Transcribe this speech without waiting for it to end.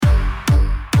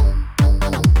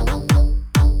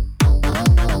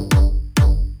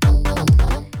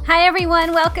Hi,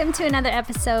 everyone. Welcome to another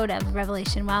episode of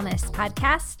Revelation Wellness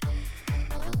Podcast.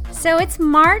 So it's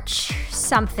March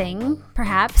something,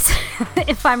 perhaps,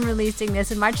 if I'm releasing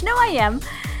this in March. No, I am.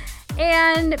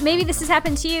 And maybe this has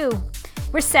happened to you.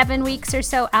 We're 7 weeks or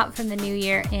so out from the new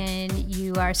year, and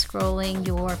you are scrolling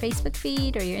your Facebook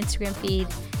feed or your Instagram feed,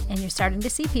 and you're starting to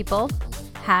see people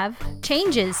have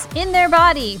changes in their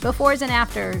body, befores and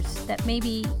afters, that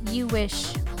maybe you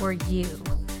wish were you.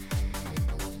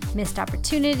 Missed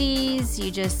opportunities,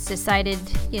 you just decided,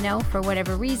 for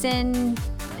whatever reason,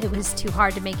 it was too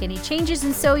hard to make any changes,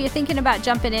 and so you're thinking about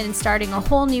jumping in and starting a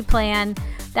whole new plan.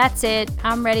 That's it.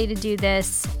 I'm ready to do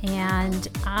this, and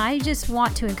I just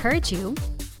want to encourage you.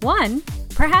 One,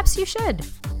 perhaps you should.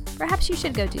 Perhaps you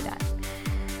should go do that.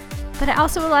 But I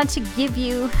also want to give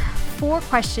you 4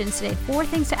 questions today, 4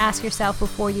 things to ask yourself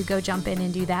before you go jump in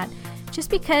and do that, just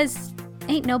because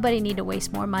ain't nobody need to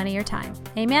waste more money or time.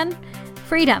 Amen?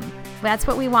 Freedom. That's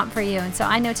what we want for you. And so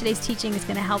I know today's teaching is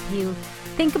going to help you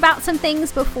think about some things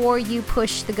before you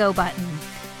push the go button.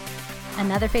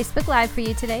 Another Facebook Live for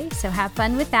you today, so have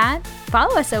fun with that.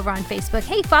 Follow us over on Facebook.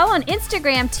 Hey, follow on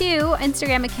Instagram too.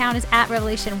 Instagram account is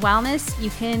 @Revelation Wellness. You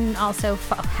can also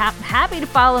happy to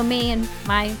follow me and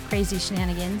my crazy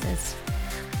shenanigans as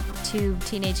 2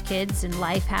 teenage kids and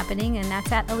life happening, and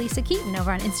that's @Elisa Keaton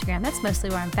over on Instagram. That's mostly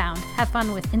where I'm found. Have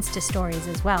fun with Insta stories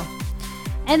as well.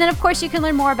 And then, of course, you can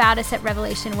learn more about us at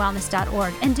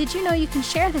revelationwellness.org. And did you know you can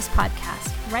share this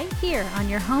podcast right here on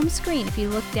your home screen? If you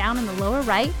look down in the lower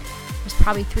right, there's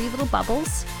probably 3 little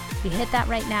bubbles. If you hit that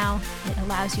right now, it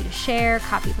allows you to share,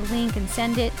 copy the link, and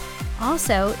send it.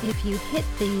 Also, if you hit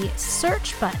the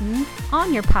search button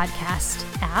on your podcast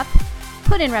app,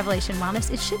 put in Revelation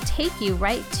Wellness, it should take you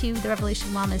right to the Revelation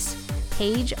Wellness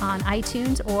page on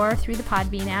iTunes or through the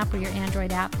Podbean app or your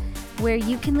Android app, where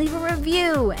you can leave a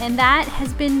review. And that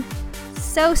has been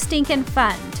so stinking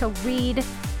fun to read.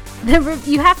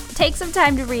 You have to take some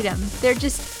time to read them. They're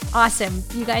just awesome.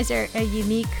 You guys are a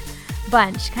unique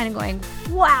bunch, kind of going,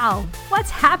 wow, what's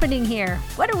happening here?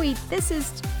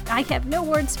 I have no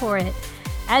words for it,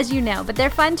 as you know, but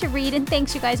they're fun to read. And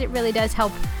thanks, you guys. It really does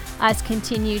help us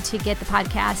continue to get the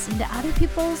podcast into other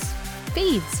people's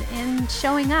feeds and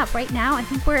showing up. Right now, I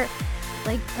think we're,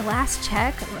 like the last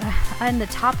check, on the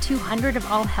top 200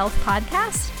 of all health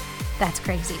podcasts. That's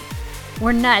crazy.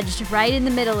 We're nudged right in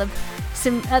the middle of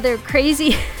some other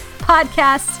crazy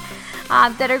podcasts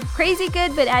that are crazy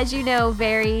good, but as you know,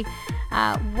 very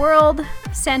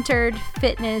world-centered,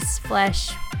 fitness,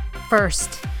 flesh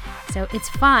first. So it's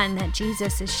fun that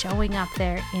Jesus is showing up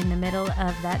there in the middle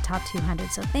of that top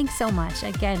 200. So thanks so much.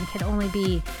 Again,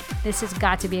 this has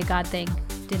got to be a God thing.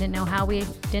 Didn't know I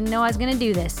was going to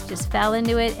do this. Just fell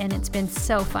into it, and it's been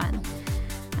so fun.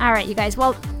 All right, you guys.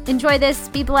 Well, enjoy this.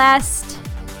 Be blessed.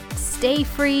 Stay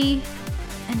free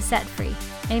and set free.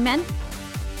 Amen.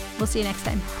 We'll see you next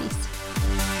time. Peace.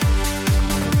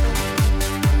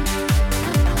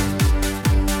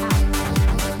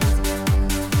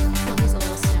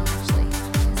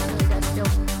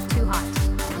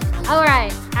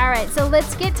 All right. So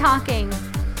let's get talking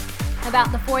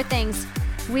about the 4 things.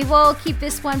 We will keep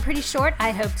this one pretty short,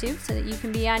 I hope to, so that you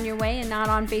can be on your way and not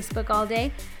on Facebook all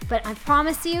day. But I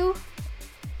promise you,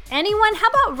 anyone, how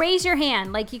about raise your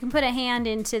hand? Like, you can put a hand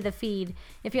into the feed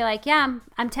if you're like, yeah,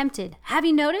 I'm tempted. Have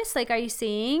you noticed? Like, are you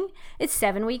seeing? It's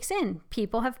 7 weeks in.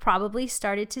 People have probably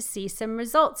started to see some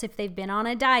results if they've been on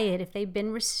a diet, if they've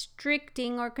been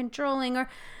restricting or controlling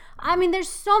there's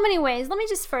so many ways. Let me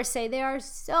just first say there are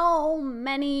so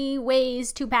many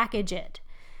ways to package it.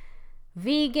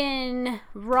 Vegan,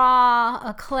 raw,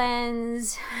 a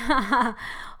cleanse,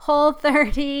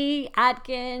 Whole30,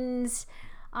 Atkins,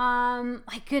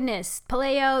 my goodness,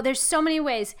 paleo. There's so many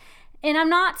ways. And I'm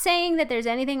not saying that there's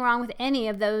anything wrong with any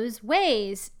of those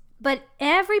ways, but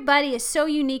everybody is so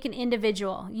unique and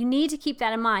individual. You need to keep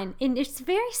that in mind. And it's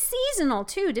very seasonal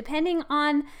too, depending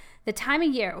on the time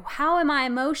of year. How am I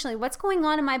emotionally? What's going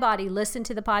on in my body? Listen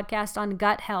to the podcast on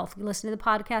gut health. Listen to the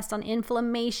podcast on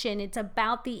inflammation. It's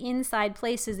about the inside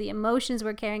places, the emotions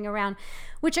we're carrying around,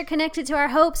 which are connected to our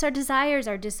hopes, our desires,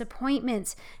 our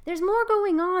disappointments. There's more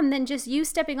going on than just you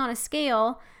stepping on a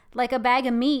scale like a bag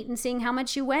of meat and seeing how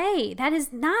much you weigh. That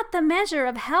is not the measure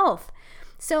of health.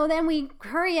 So then we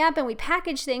hurry up and we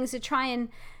package things to try and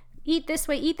eat this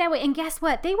way, eat that way. And guess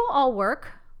what? They will all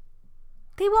work.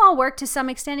 They will all work to some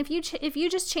extent. If you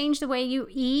just change the way you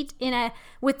eat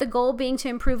with the goal being to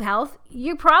improve health,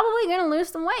 you're probably going to lose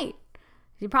some weight.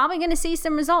 You're probably going to see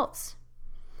some results.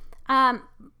 But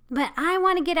I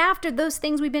want to get after those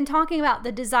things we've been talking about,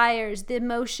 the desires, the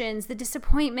emotions, the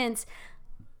disappointments,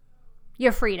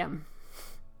 your freedom.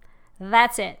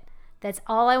 That's it. That's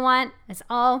all I want. That's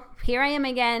all. Here I am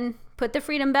again. Put the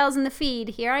freedom bells in the feed.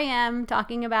 Here I am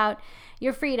talking about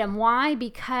your freedom. Why?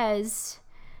 Because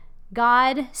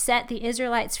God set the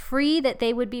Israelites free that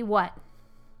they would be what?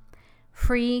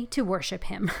 Free to worship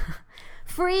him.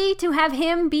 Free to have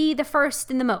him be the first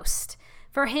and the most.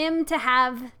 For him to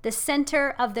have the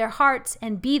center of their hearts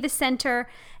and be the center.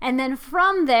 And then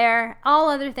from there, all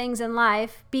other things in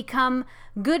life become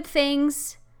good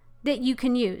things that you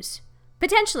can use.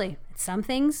 Potentially. Some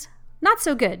things, not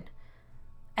so good.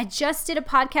 I just did a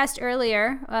podcast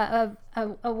earlier of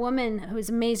a woman who's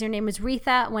amazing. Her name was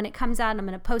Retha. When it comes out, I'm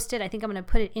going to post it. I think I'm going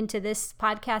to put it into this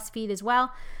podcast feed as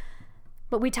well.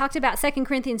 But we talked about 2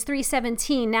 Corinthians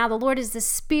 3:17. Now the Lord is the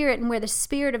Spirit, and where the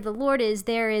Spirit of the Lord is,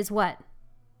 there is what?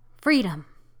 Freedom.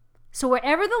 So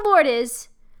wherever the Lord is,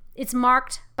 it's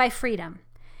marked by freedom.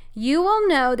 You will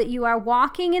know that you are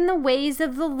walking in the ways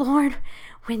of the Lord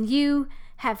when you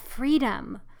have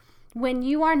freedom. When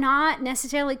you are not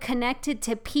necessarily connected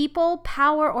to people,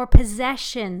 power, or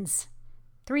possessions.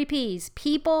 3 P's.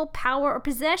 People, power, or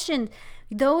possession.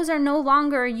 Those are no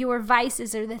longer your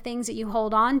vices or the things that you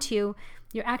hold on to.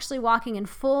 You're actually walking in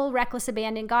full, reckless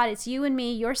abandon. God, it's you and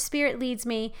me. Your Spirit leads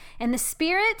me. And the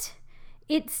Spirit,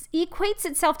 it equates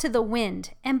itself to the wind.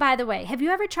 And by the way, have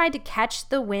you ever tried to catch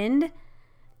the wind?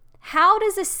 How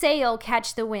does a sail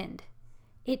catch the wind?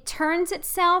 It turns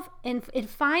itself and it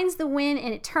finds the wind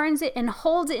and it turns it and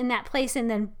holds it in that place, and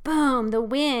then boom,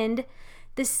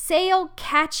 the sail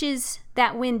catches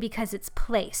that wind because it's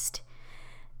placed.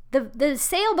 The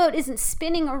sailboat isn't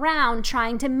spinning around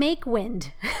trying to make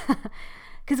wind.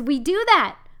 Because we do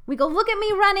that. We go, look at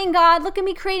me running, God. Look at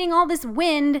me creating all this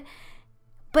wind.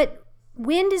 But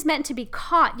wind is meant to be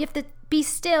caught. You have to be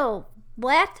still.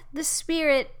 Let the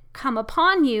Spirit come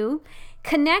upon you.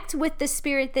 Connect with the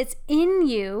Spirit that's in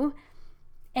you,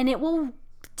 and it will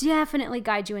definitely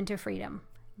guide you into freedom.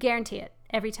 Guarantee it,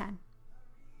 every time.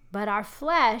 But our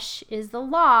flesh is the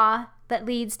law that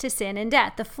leads to sin and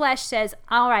death. The flesh says,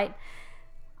 all right,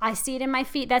 I see it in my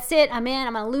feet. That's it. I'm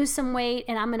going to lose some weight,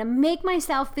 and I'm going to make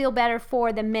myself feel better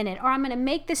for the minute, or I'm going to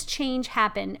make this change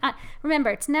happen. Remember,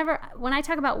 it's never, when I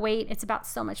talk about weight, it's about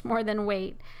so much more than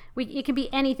weight. It can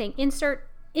be anything.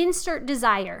 Insert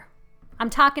desire. I'm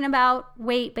talking about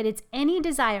weight, but it's any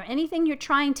desire, anything you're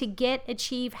trying to get,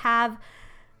 achieve, have,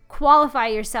 qualify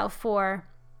yourself for,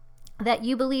 that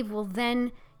you believe will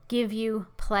then give you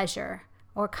pleasure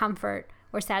or comfort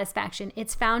or satisfaction.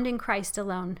 It's found in Christ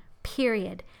alone,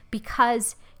 period,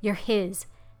 because you're his.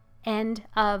 End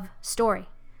of story.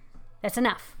 That's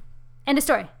enough. End of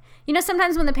story. You know,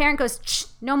 sometimes when the parent goes, shh,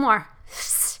 no more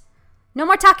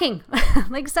talking.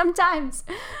 Like sometimes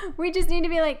we just need to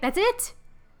be like, that's it.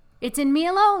 It's in me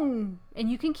alone.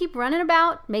 And you can keep running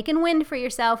about, making wind for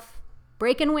yourself,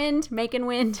 breaking wind, making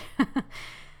wind.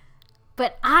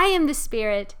 But I am the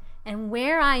Spirit, and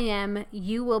where I am,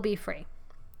 you will be free.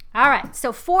 All right,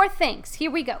 so 4 things.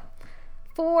 Here we go.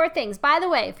 4 things. By the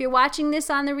way, if you're watching this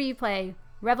on the replay,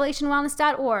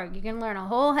 revelationwellness.org, you can learn a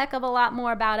whole heck of a lot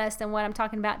more about us than what I'm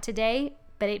talking about today.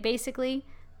 But it basically,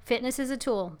 fitness is a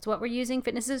tool. It's what we're using.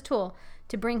 Fitness is a tool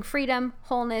to bring freedom,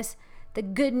 wholeness, the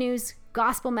good news,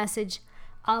 gospel message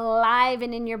alive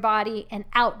and in your body and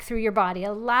out through your body,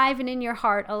 alive and in your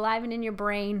heart, alive and in your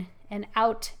brain, and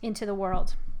out into the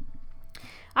world.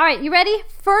 All right, you ready?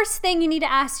 First thing you need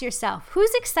to ask yourself,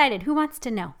 who's excited? Who wants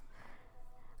to know?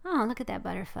 Oh, look at that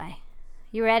butterfly.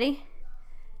 You ready?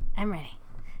 I'm ready.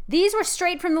 These were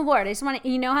straight from the Lord. I just want to,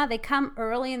 you know how they come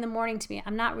early in the morning to me.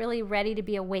 I'm not really ready to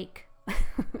be awake.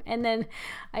 And then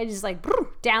I just like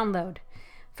download.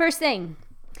 First thing,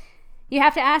 you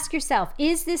have to ask yourself,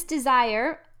 is this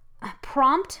desire a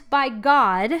prompt by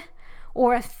God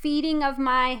or a feeding of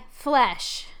my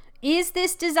flesh? Is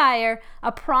this desire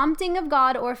a prompting of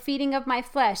God or a feeding of my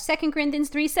flesh? 2 Corinthians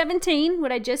 3:17,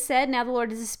 what I just said, now the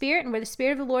Lord is the Spirit, and where the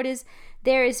Spirit of the Lord is,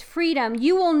 there is freedom.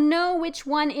 You will know which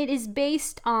one it is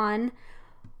based on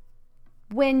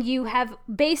when you have,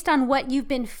 based on what you've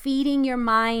been feeding your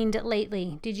mind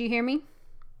lately. Did you hear me?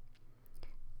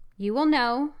 You will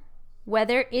know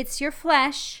whether it's your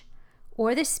flesh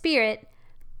or the Spirit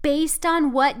based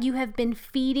on what you have been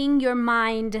feeding your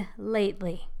mind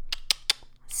lately.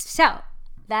 So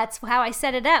that's how I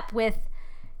set it up with,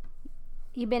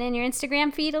 you've been in your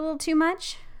Instagram feed a little too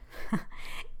much?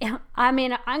 I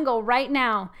mean, I can go right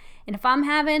now, and if I'm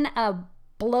having a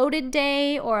bloated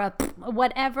day or a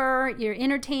whatever, you're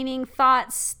entertaining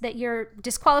thoughts that you're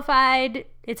disqualified,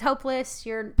 it's hopeless,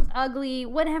 you're ugly,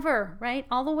 whatever, right?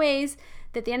 All the ways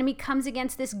that the enemy comes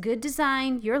against this good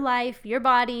design, your life, your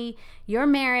body, your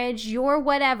marriage, your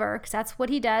whatever, because that's what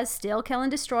he does, steal, kill,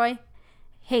 and destroy.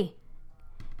 Hey,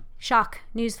 Shock,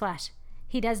 newsflash.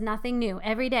 He does nothing new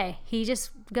every day. He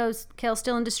just goes kill,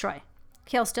 steal, and destroy.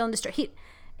 Kill, steal, and destroy.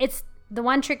 It's the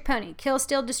one trick pony. Kill,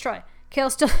 steal, destroy.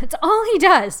 Kill, steal. It's all he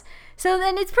does. So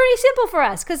then it's pretty simple for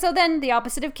us. Because so then the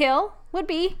opposite of kill would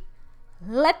be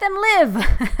let them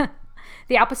live.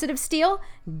 The opposite of steal,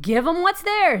 give them what's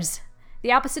theirs.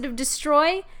 The opposite of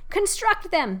destroy, construct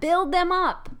them, build them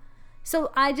up.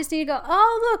 So I just need to go,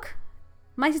 oh, look,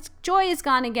 my joy is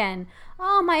gone again.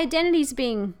 Oh, my identity's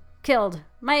being killed.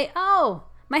 My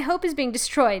hope is being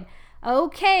destroyed.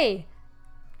 Okay,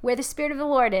 where the Spirit of the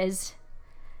Lord is,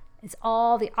 it's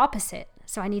all the opposite.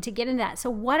 So I need to get into that. So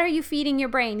what are you feeding your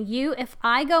brain? If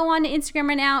I go on Instagram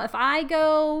right now, if I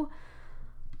go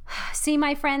see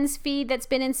my friend's feed that's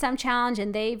been in some challenge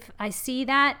and I see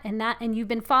that and you've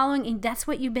been following and that's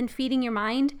what you've been feeding your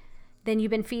mind, then you've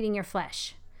been feeding your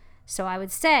flesh. So I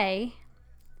would say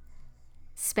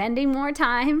spending more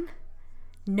time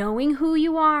knowing who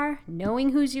you are, knowing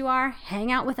whose you are,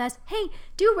 hang out with us. Hey,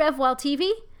 do RevWell TV.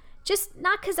 Just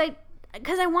not because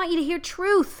I want you to hear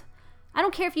truth. I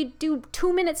don't care if you do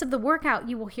 2 minutes of the workout,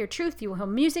 you will hear truth, you will hear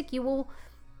music,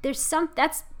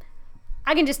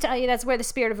 I can just tell you that's where the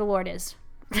Spirit of the Lord is.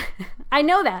 I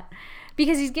know that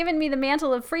because he's given me the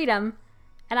mantle of freedom,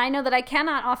 and I know that I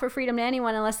cannot offer freedom to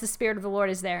anyone unless the Spirit of the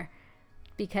Lord is there,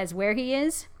 because where he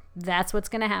is, that's what's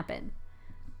going to happen.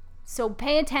 So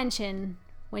pay attention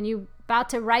when you're about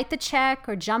to write the check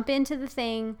or jump into the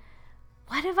thing.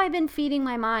 What have I been feeding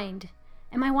my mind?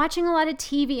 Am I watching a lot of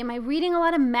TV? Am I reading a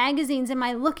lot of magazines? Am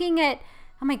I looking at,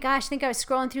 oh my gosh, I think I was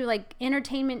scrolling through like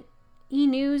entertainment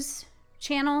e-news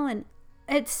channel, and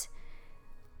it's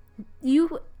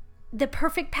the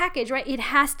perfect package, right? It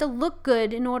has to look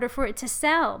good in order for it to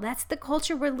sell. That's the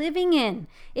culture we're living in.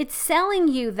 It's selling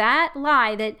you that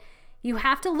lie that you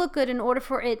have to look good in order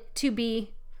for it to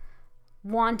be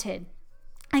wanted.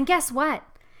 And guess what?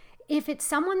 If it's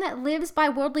someone that lives by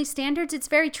worldly standards, it's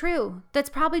very true. That's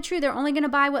probably true. They're only going to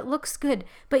buy what looks good.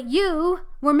 But you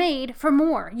were made for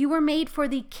more. You were made for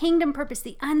the kingdom purpose,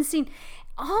 the unseen.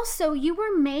 Also, you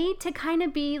were made to kind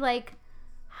of be like,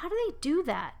 how do they do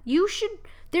that?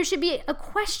 There should be a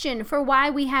question for why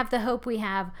we have the hope we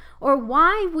have, or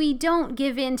why we don't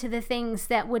give in to the things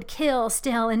that would kill,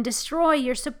 steal, and destroy.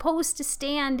 You're supposed to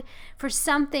stand for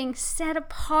something set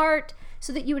apart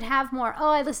so that you would have more.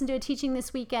 Oh, I listened to a teaching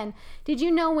this weekend. Did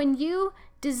you know when you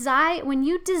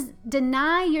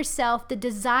deny yourself the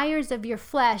desires of your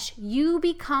flesh, you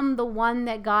become the one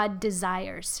that God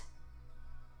desires?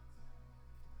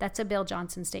 That's a Bill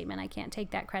Johnson statement. I can't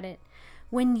take that credit.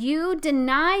 When you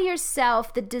deny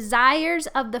yourself the desires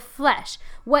of the flesh,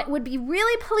 what would be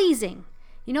really pleasing,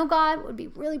 God, what would be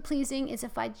really pleasing is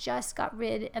if I just got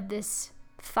rid of this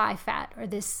thigh fat or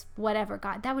this whatever,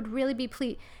 God. That would really be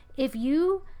pleasing. If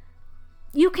you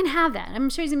can have that. I'm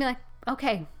sure he's going to be like,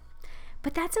 okay.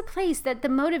 But that's a place that the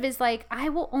motive is like, I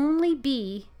will only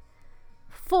be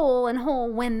full and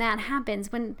whole when that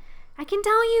happens. When I can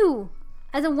tell you,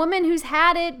 as a woman who's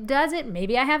had it, does it,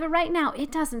 maybe I have it right now,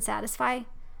 it doesn't satisfy.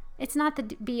 It's not the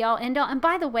be all end all. And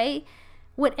by the way,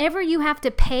 whatever you have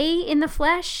to pay in the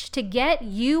flesh to get,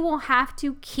 you will have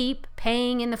to keep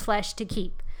paying in the flesh to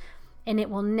keep. And it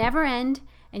will never end,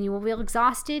 and you will feel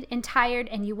exhausted and tired,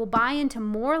 and you will buy into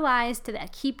more lies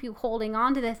that keep you holding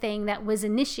on to the thing that was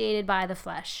initiated by the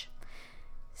flesh.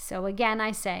 So again,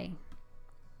 I say,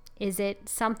 is it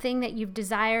something that you've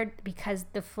desired because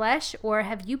the flesh, or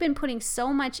have you been putting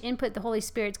so much input, the Holy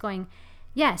Spirit's going,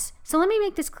 yes. So let me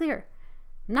make this clear.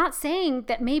 I'm not saying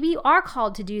that maybe you are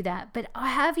called to do that, but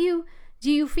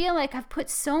do you feel like I've put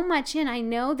so much in? I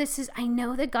know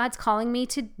that God's calling me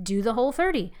to do the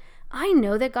Whole30. I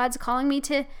know that God's calling me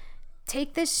to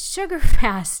take this sugar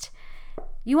fast.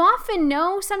 You often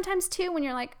know sometimes too when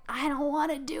you're like, I don't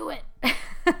want to do it.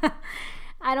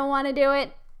 I don't want to do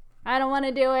it. I don't want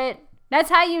to do it.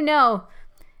 That's how you know,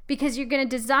 because you're going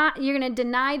to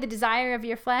deny the desire of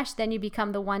your flesh, then you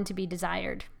become the one to be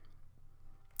desired.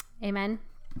 Amen.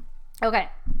 Okay.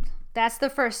 That's the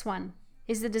first one.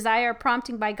 Is the desire a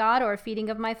prompting by God or a feeding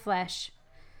of my flesh?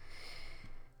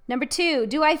 Number 2,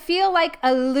 do I feel like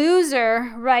a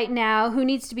loser right now who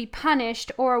needs to be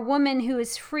punished, or a woman who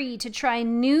is free to try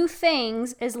new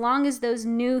things as long as those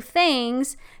new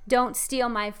things don't steal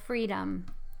my freedom?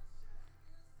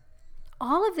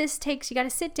 All of this you got to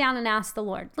sit down and ask the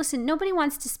Lord. Listen, nobody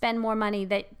wants to spend more money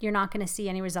that you're not going to see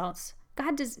any results.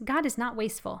 God is not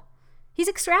wasteful. He's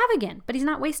extravagant, but he's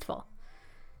not wasteful.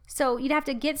 So you'd have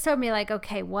to get sober and be like,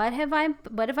 okay, what have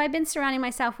I been surrounding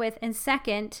myself with? And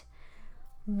second,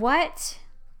 let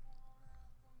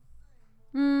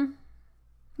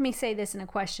me say this in a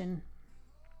question.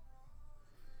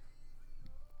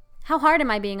 How hard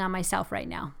am I being on myself right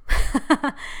now?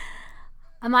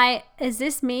 Is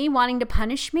this me wanting to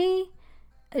punish me?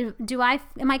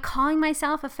 Am I calling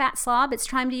myself a fat slob? It's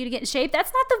time for you to get in shape.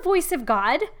 That's not the voice of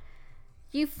God.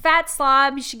 You fat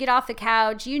slob, you should get off the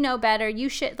couch. You know better. You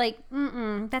should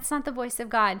that's not the voice of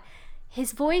God.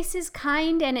 His voice is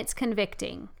kind and it's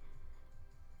convicting.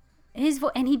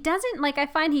 And he doesn't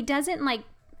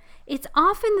it's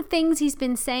often the things he's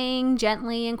been saying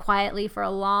gently and quietly for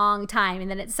a long time. And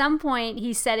then at some point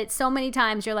he said it so many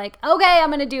times, you're like, okay, I'm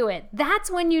going to do it. That's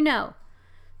when you know.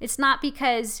 It's not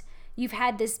because you've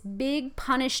had this big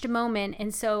punished moment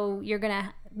and so you're going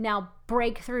to now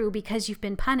break through because you've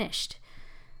been punished.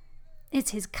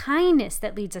 It's his kindness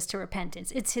that leads us to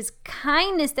repentance. It's his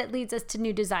kindness that leads us to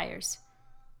new desires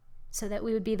so that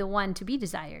we would be the one to be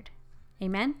desired.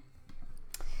 Amen?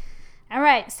 All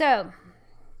right, so,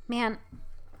 man,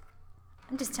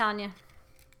 I'm just telling you.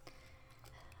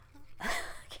 I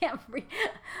can't read.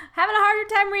 Having a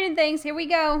harder time reading things. Here we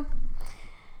go.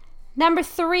 Number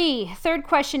 3, third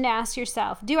question to ask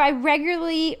yourself. Do I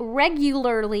regularly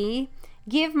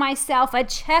give myself a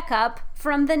checkup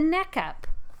from the neck up?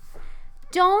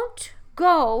 Don't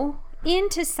go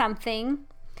into something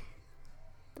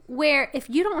where if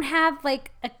you don't have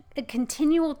like a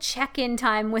continual check-in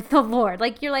time with the Lord,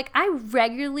 like you're like, I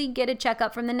regularly get a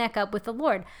checkup from the neck up with the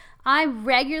Lord. I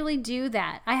regularly do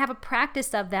that. I have a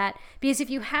practice of that because if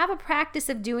you have a practice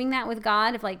of doing that with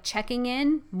God, of like checking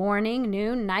in morning,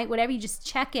 noon, night, whatever, you just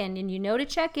check in and you know to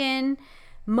check in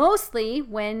mostly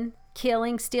when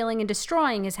killing, stealing, and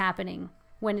destroying is happening,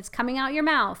 when it's coming out your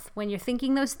mouth, when you're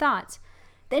thinking those thoughts.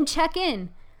 Then check in.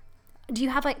 Do you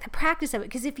have like the practice of it?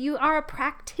 Because if you are a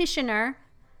practitioner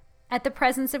at the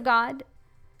presence of God,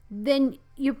 then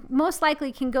you most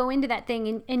likely can go into that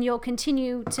thing and you'll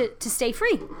continue to stay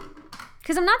free.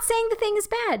 Because I'm not saying the thing is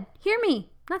bad. Hear me.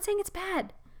 I'm not saying it's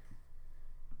bad.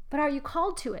 But are you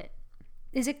called to it?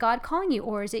 Is it God calling you?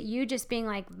 Or is it you just being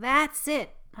like, that's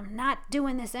it. I'm not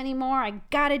doing this anymore. I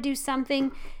got to do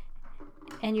something.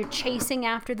 And you're chasing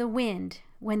after the wind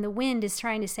when the wind is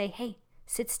trying to say, hey,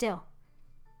 sit still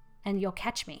and you'll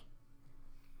catch me.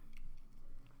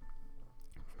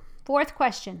 Fourth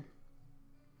question.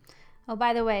 Oh,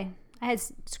 by the way, I had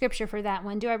scripture for that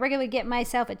one. Do I regularly get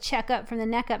myself a checkup from the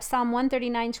neck up? Psalm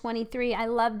 139:23. I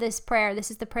love this prayer.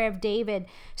 This is the prayer of David.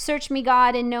 Search me,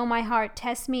 God, and know my heart.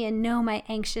 Test me and know my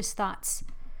anxious thoughts.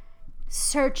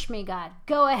 Search me, God.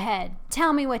 Go ahead.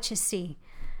 Tell me what you see.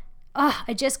 Oh,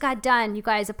 I just got done, you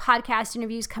guys. A podcast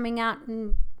interview is coming out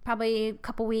in probably a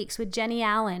couple weeks with Jenny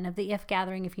Allen of the If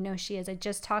Gathering, if you know who she is. I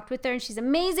just talked with her and she's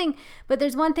amazing. But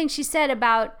there's one thing she said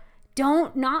about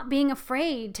not being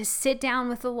afraid to sit down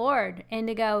with the Lord and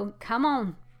to go, come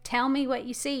on, tell me what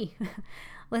you see.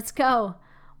 Let's go.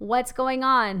 What's going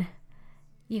on?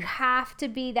 You have to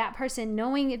be that person.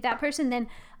 Knowing that person, then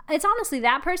it's honestly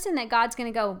that person that God's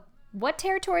going to go, what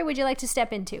territory would you like to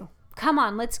step into? Come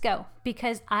on, let's go.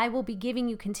 Because I will be giving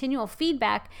you continual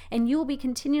feedback and you will be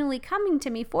continually coming to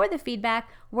me for the feedback.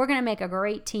 We're going to make a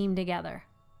great team together.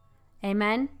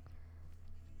 Amen.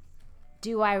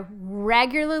 Do I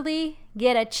regularly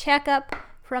get a checkup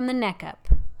from the neck up?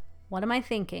 What am I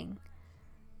thinking?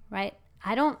 Right?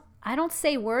 I don't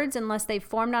say words unless they've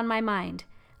formed on my mind.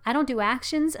 I don't do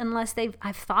actions unless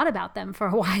I've thought about them for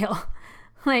a while.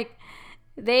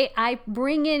 I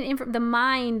bring in the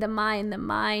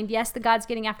mind. Yes, the God's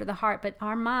getting after the heart, but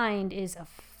our mind is a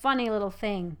funny little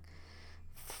thing.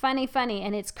 Funny,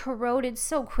 and it's corroded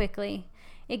so quickly.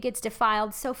 It gets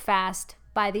defiled so fast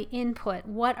by the input.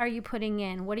 What are you putting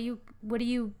in?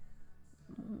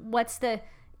 What's the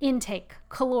intake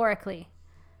calorically?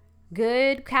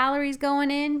 Good calories going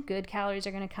in, good calories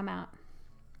are going to come out.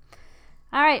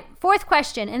 All right, fourth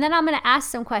question, and then I'm going to ask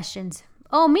some questions.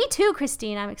 Oh, me too,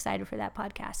 Christine. I'm excited for that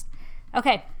podcast.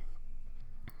 Okay.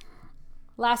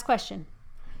 Last question.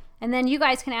 And then you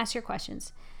guys can ask your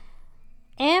questions.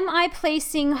 Am I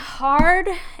placing hard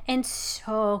and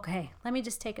so... Okay, let me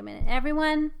just take a minute.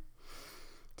 Everyone,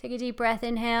 take a deep breath.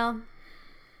 Inhale.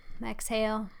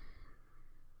 Exhale.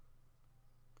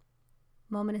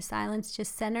 Moment of silence.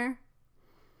 Just center.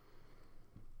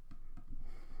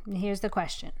 And here's the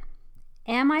question.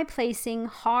 Am I placing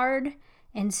hard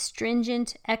and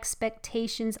stringent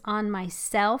expectations on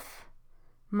myself,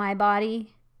 my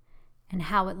body, and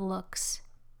how it looks?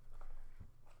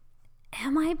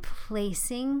 Am I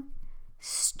placing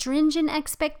stringent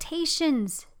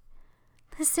expectations?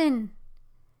 Listen,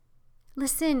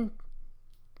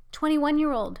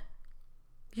 21-year-old,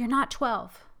 you're not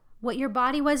 12. What your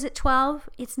body was at 12,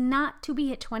 it's not to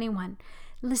be at 21.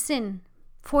 Listen,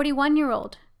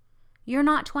 41-year-old, you're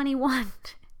not 21.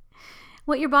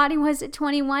 What your body was at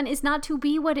 21 is not to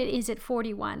be what it is at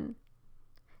 41.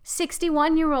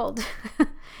 61-year-old.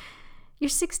 You're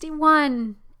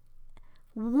 61.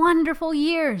 Wonderful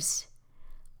years.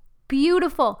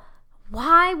 Beautiful.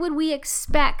 Why would we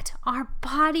expect our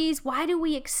bodies? Why do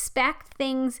we expect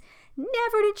things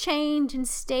never to change and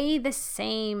stay the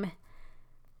same?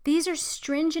 These are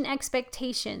stringent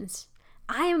expectations.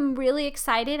 I am really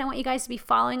excited. I want you guys to be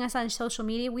following us on social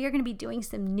media. We are going to be doing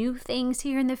some new things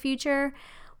here in the future.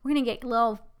 We're going to get a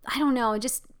little, I don't know,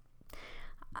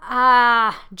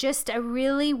 I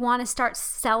really want to start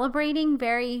celebrating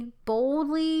very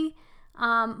boldly,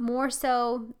 more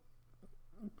so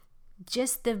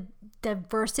just the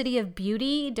diversity of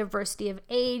beauty, diversity of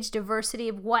age, diversity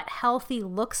of what healthy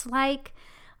looks like.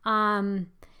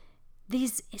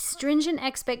 These stringent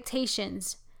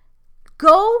expectations.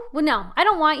 Well, no, I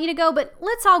don't want you to go, but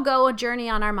let's all go a journey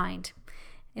on our mind.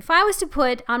 If I was to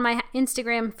put on my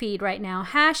Instagram feed right now,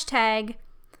 hashtag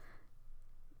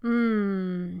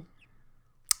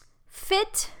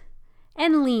fit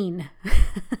and lean.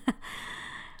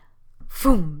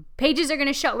 Boom. Pages are going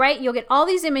to show, right? You'll get all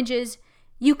these images.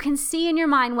 You can see in your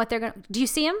mind what they're going to, do you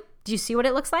see them? Do you see what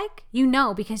it looks like? You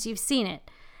know, because you've seen it.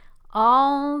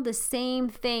 All the same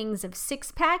things of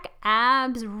six-pack,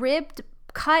 abs, ripped,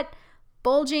 cut,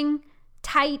 bulging,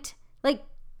 tight, like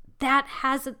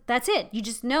that's it. You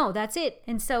just know that's it.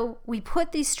 And so we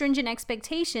put these stringent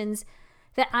expectations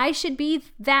that I should be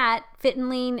that, fit and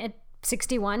lean at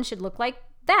 61 should look like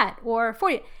that, or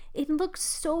 40. It looks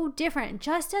so different.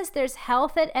 Just as there's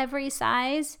health at every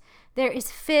size, there is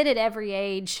fit at every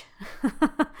age.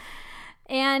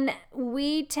 And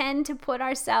we tend to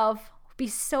be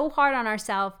so hard on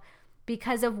ourselves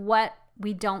because of what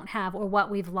we don't have or what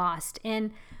we've lost.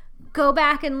 And go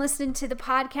back and listen to the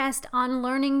podcast on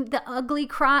learning the ugly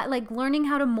cry, like learning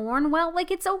how to mourn well.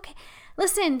 Like, it's okay.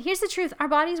 Listen, here's the truth. Our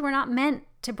bodies were not meant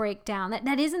to break down.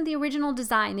 That isn't the original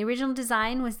design. The original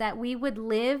design was that we would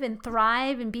live and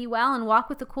thrive and be well and walk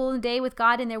with the cool day with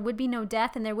God, and there would be no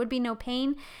death and there would be no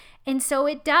pain. And so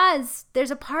it does.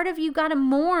 There's a part of you got to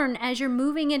mourn as you're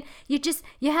moving, and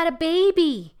you had a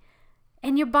baby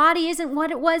and your body isn't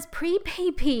what it was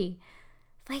pre-baby.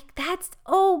 Like, that's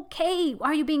okay.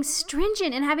 Are you being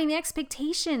stringent and having the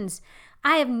expectations?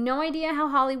 I have no idea how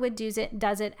Hollywood does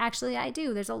it. Actually, I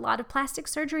do. There's a lot of plastic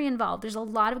surgery involved. There's a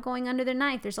lot of going under the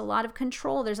knife. There's a lot of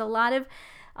control. There's a lot of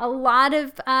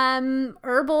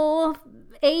herbal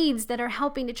aids that are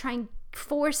helping to try and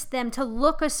force them to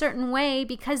look a certain way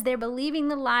because they're believing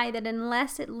the lie that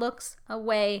unless it looks a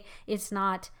way, it's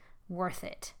not worth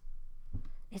it.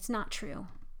 It's not true.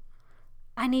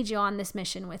 I need you on this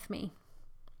mission with me.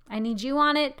 I need you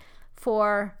on it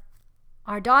for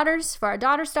our daughters, for our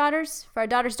daughters' daughters, for our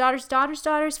daughters' daughters' daughters'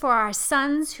 daughters, for our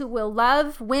sons who will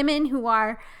love women who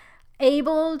are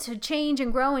able to change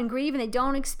and grow and grieve, and they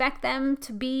don't expect them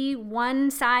to be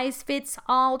one size fits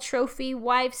all trophy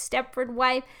wife, Stepford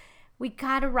wife. We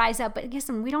got to rise up. But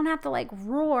listen, we don't have to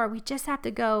roar. We just have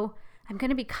to go, I'm going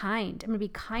to be kind. I'm going to be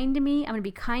kind to me. I'm going to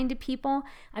be kind to people.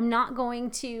 I'm not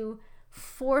going to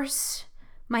force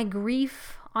my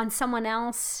grief on someone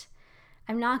else.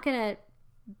 I'm not going to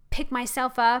pick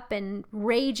myself up and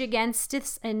rage against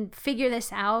this and figure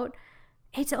this out.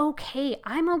 It's okay.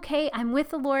 I'm okay. I'm with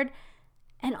the Lord.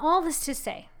 And all this to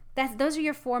say, those are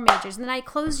your four majors. And then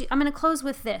I'm going to close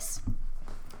with this.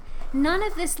 None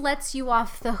of this lets you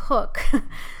off the hook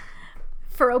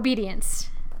for obedience.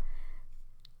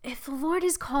 If the Lord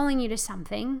is calling you to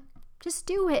something, just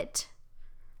do it.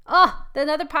 Oh,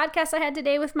 another podcast I had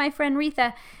today with my friend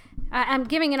Retha. I'm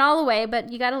giving it all away,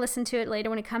 but you got to listen to it later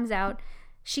when it comes out.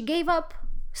 She gave up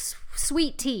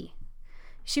sweet tea.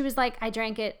 She was like, I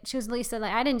drank it. She was Lisa,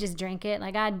 like, I didn't just drink it.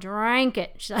 Like, I drank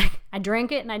it. She's like, I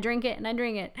drank it and I drink it and I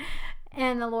drink it.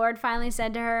 And the Lord finally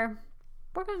said to her,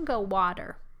 we're going to go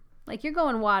water. Like, you're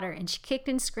going water. And she kicked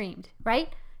and screamed, right?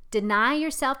 Deny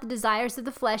yourself the desires of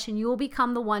the flesh and you will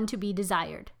become the one to be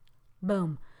desired.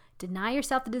 Boom. Deny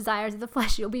yourself the desires of the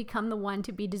flesh, you'll become the one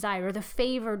to be desired, or the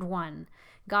favored one.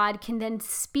 God can then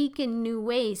speak in new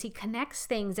ways. He connects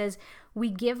things as we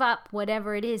give up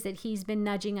whatever it is that he's been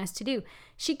nudging us to do.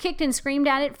 She kicked and screamed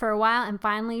at it for a while, and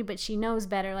finally, but she knows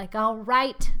better. Like, all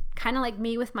right, kind of like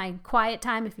me with my quiet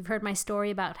time. If you've heard my story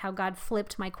about how God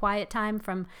flipped my quiet time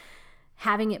from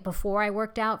having it before I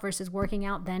worked out versus working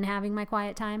out, then having my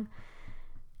quiet time.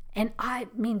 And I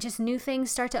mean, just new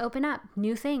things start to open up.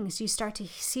 New things. You start to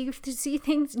see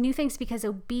things, new things, because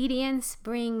obedience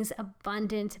brings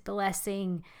abundant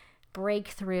blessing,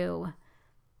 breakthrough.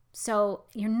 So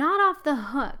you're not off the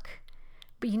hook.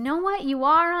 But you know what?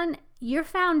 You're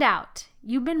found out.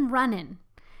 You've been running.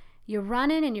 You're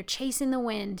running and you're chasing the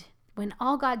wind. when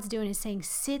all God's doing is saying,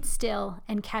 sit still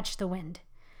and catch the wind.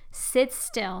 Sit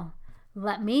still.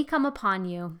 Let me come upon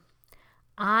you.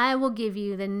 I will give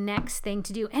you the next thing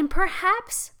to do. And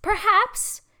perhaps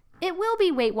it will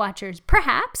be Weight Watchers.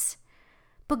 Perhaps.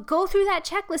 But go through that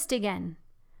checklist again.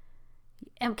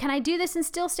 And can I do this and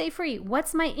still stay free?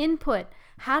 What's my input?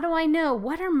 How do I know?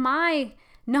 What are my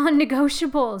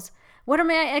non-negotiables? What are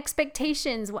my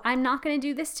expectations? I'm not going to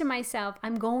do this to myself.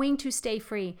 I'm going to stay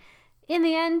free. In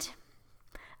the end,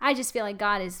 I just feel like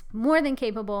God is more than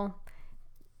capable.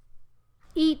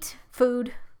 Eat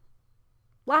food,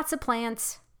 lots of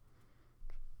plants,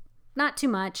 not too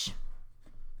much.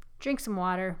 Drink some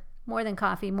water, more than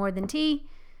coffee, more than tea.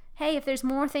 Hey, if there's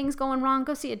more things going wrong,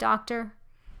 go see a doctor.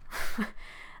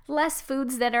 Less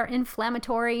foods that are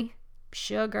inflammatory,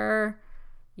 sugar,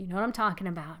 you know what I'm talking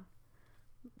about.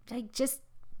 Like, just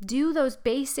do those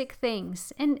basic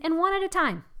things and one at a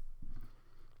time.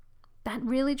 That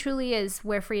really truly is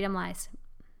where freedom lies.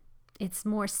 It's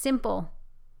more simple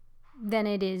than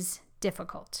it is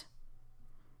difficult.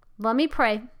 Let me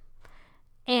pray,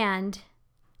 and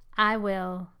I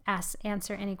will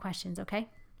answer any questions, okay?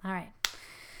 All right.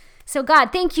 So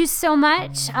God, thank you so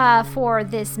much for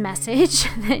this message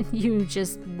that you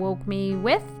just woke me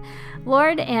with,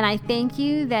 Lord. And I thank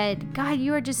you that, God,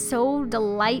 you are just so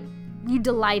you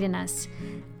delight in us.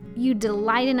 You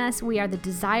delight in us. We are the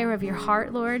desire of your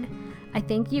heart, Lord. I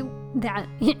thank you that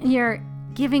you're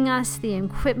giving us the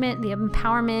equipment, the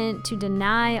empowerment to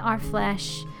deny our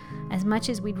flesh as much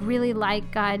as we'd really like,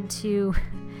 God, to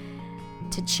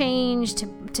change,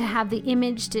 to have the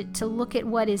image, to look at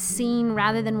what is seen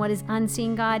rather than what is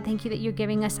unseen, God. Thank you that you're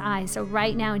giving us eyes. So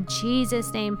right now, in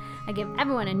Jesus' name, I give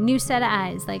everyone a new set of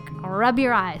eyes. Like, rub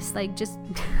your eyes. Like, just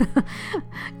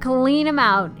clean them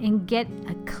out and get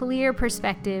a clear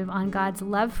perspective on God's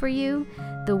love for you,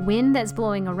 the wind that's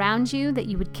blowing around you, that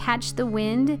you would catch the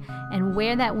wind, and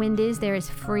where that wind is, there is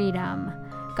freedom.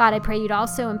 God, I pray you'd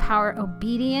also empower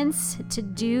obedience to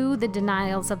do the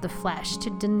denials of the flesh, to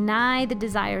deny the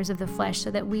desires of the flesh, so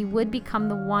that we would become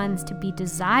the ones to be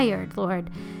desired,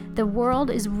 Lord. The world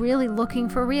is really looking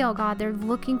for real, God. They're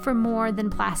looking for more than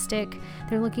plastic.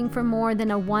 They're looking for more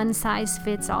than a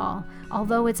one-size-fits-all.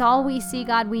 Although it's all we see,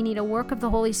 God, we need a work of the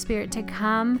Holy Spirit to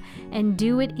come and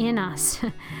do it in us.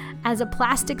 As a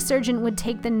plastic surgeon would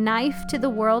take the knife to the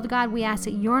world, God, we ask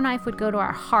that your knife would go to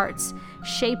our hearts,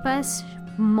 shape us,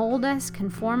 mold us,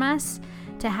 conform us,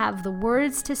 to have the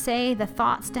words to say, the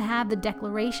thoughts to have, the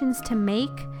declarations to make,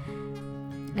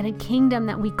 and a kingdom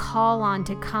that we call on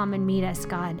to come and meet us,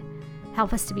 God.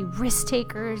 Help us to be risk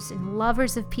takers and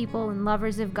lovers of people and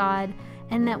lovers of God,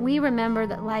 and that we remember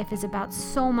that life is about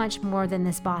so much more than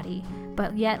this body.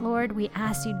 But yet, Lord, we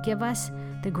ask you to give us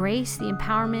the grace, the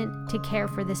empowerment to care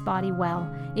for this body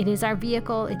well. It is our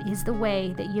vehicle. It is the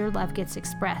way that your love gets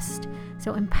expressed.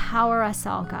 So empower us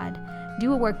all, God.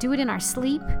 Do a work. Do it in our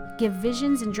sleep. Give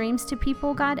visions and dreams to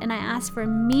people, God. And I ask for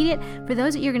for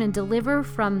those that you're going to deliver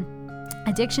from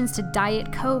addictions to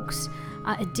Diet Cokes,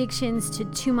 addictions to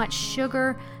too much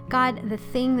sugar, God, the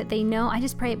thing that they know, I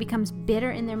just pray it becomes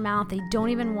bitter in their mouth. They don't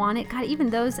even want it. God, even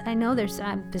those, I know there's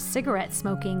the cigarette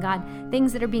smoking, God,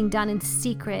 things that are being done in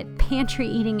secret, pantry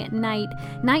eating at night,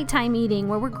 nighttime eating,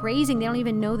 where we're grazing, they don't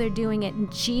even know they're doing it. In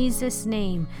Jesus'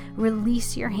 name,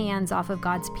 release your hands off of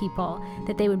God's people,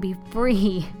 that they would be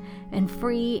free and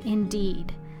free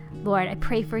indeed. Lord, I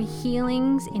pray for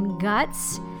healings in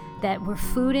guts, that where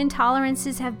food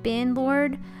intolerances have been,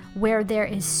 Lord, where there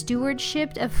is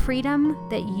stewardship of freedom,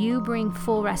 that you bring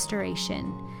full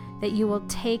restoration, that you will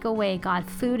take away, God,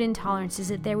 food intolerances,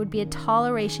 that there would be a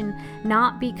toleration,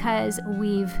 not because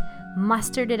we've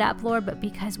mustered it up, Lord, but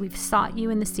because we've sought you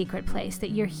in the secret place,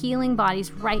 that you're healing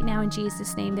bodies right now in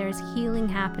Jesus' name. There is healing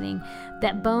happening.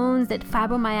 That bones, that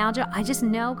fibromyalgia, I just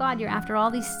know, God, you're after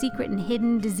all these secret and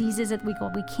hidden diseases that we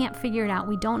can't figure it out.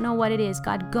 We don't know what it is.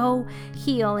 God, go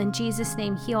heal in Jesus'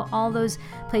 name. Heal all those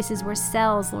places where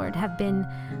cells, Lord, have been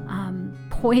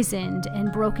poisoned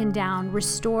and broken down.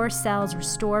 Restore cells,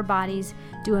 restore bodies,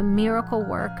 do a miracle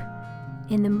work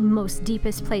in the most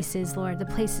deepest places, Lord, the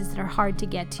places that are hard to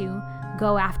get to.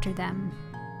 Go after them.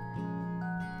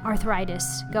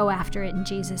 Arthritis, go after it in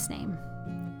Jesus' name.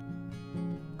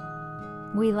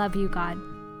 We love you, God.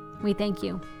 We thank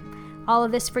you. All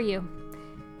of this for you.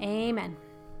 Amen.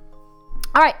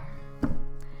 All right.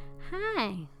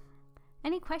 Hi.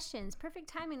 Any questions? Perfect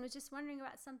timing. Was just wondering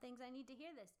about some things. I need to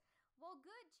hear this. Well,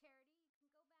 good, Charity.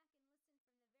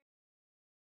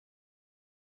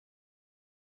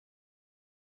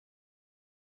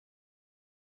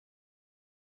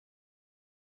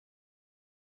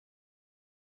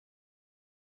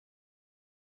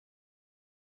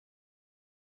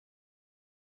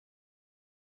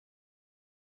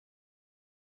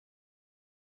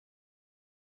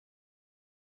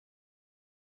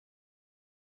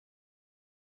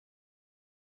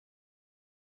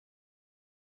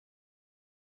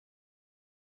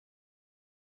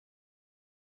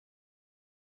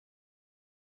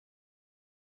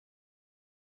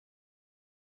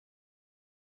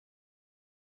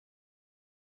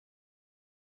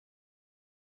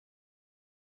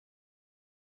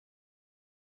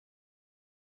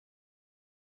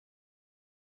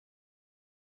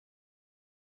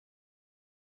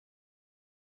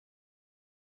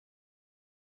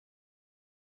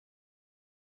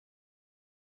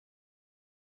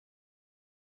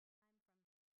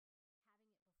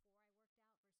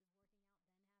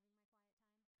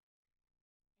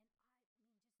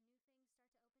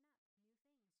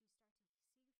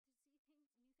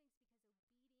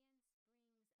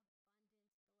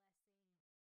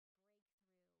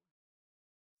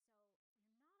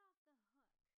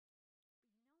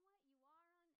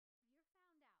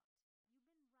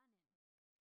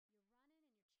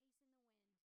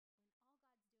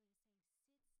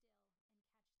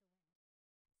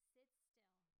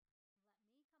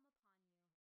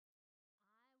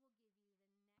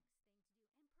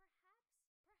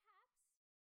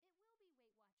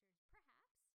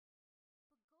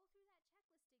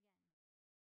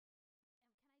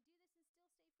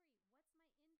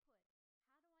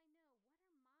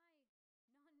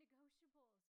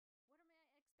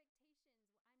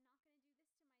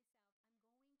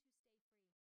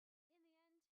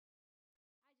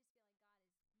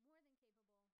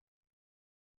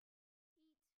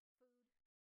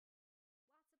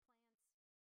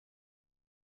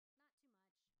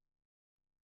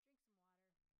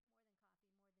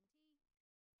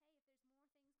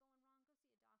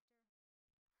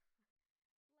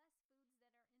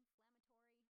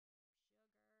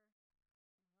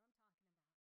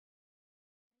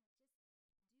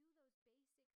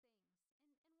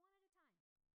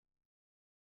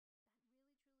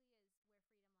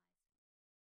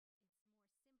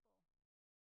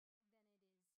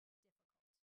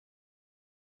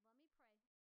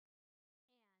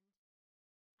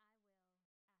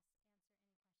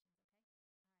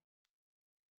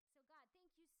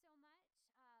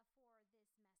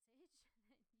 knowledge that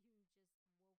you just woke me with,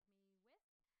 Lord. And I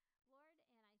thank you that, God, you are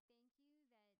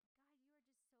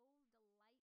just so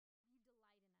you delight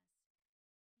in us.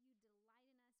 You delight in us. We are the desire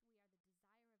of your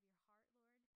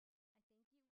heart, Lord.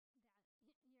 I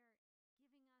thank you that you're giving us the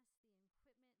equipment, the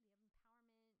empowerment to deny our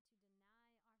flesh as much as we'd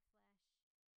really like, God, to change, to have the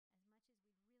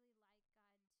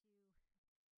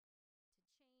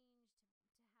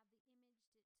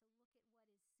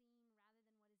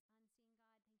image, to look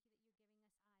at what is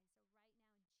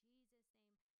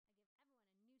seen rather than what is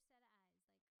unseen, God. Thank you that you're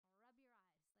giving us eyes. So right now,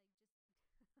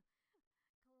 in Jesus' name, I give everyone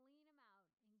a new set of eyes. Like, rub your eyes. Like, just clean them out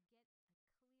and get a clear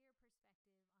perspective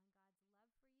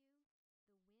on God's love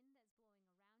for you, the wind that's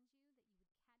blowing around you,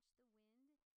 that you would catch the wind, and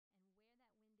where that wind is,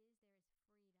 there is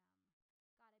freedom.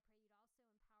 God, I pray you'd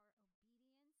also empower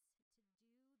obedience to do the denials of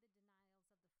the flesh, to deny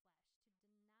the desires of the flesh so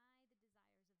that we would become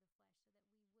the ones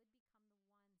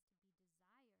to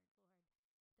be desired,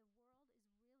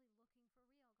 Lord. The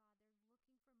world is really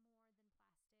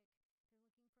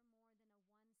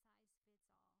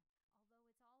looking for real, God. They're looking for more than plastic. They're looking for more than a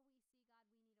one-size-fits-all. Although it's all we see,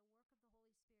 God, we need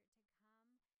a work of the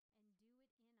Holy Spirit to come and do it in us.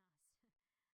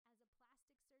 As a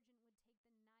plastic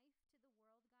surgeon would take the knife to the world, God,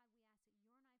 we ask that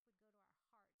your knife would go to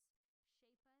our hearts, shape us,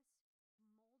 mold us,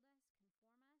 conform us, to have the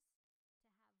words to say, the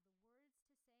thoughts to have,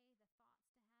 the declarations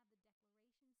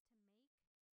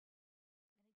to make,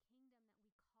 and a kingdom that we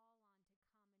call on to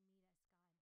come and meet us, God.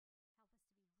 Help us to be risk takers and lovers of people and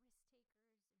lovers of God,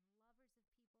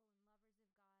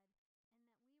 and that we remember that life is about so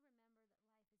much more than this body. But yet, Lord, we ask you'd give us the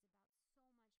grace, the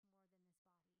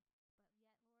empowerment to care for this body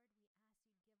well. It is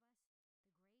our vehicle. It is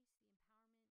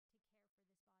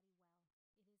the way that your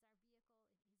love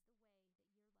gets expressed. So empower us all,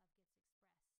 God.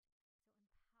 Do a work. Do it in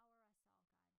our sleep.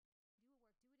 Give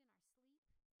visions and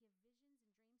dreams to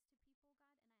people, God.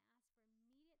 And I ask for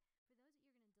for those that you're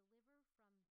going to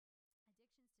deliver from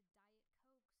addictions to Diet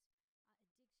Coke,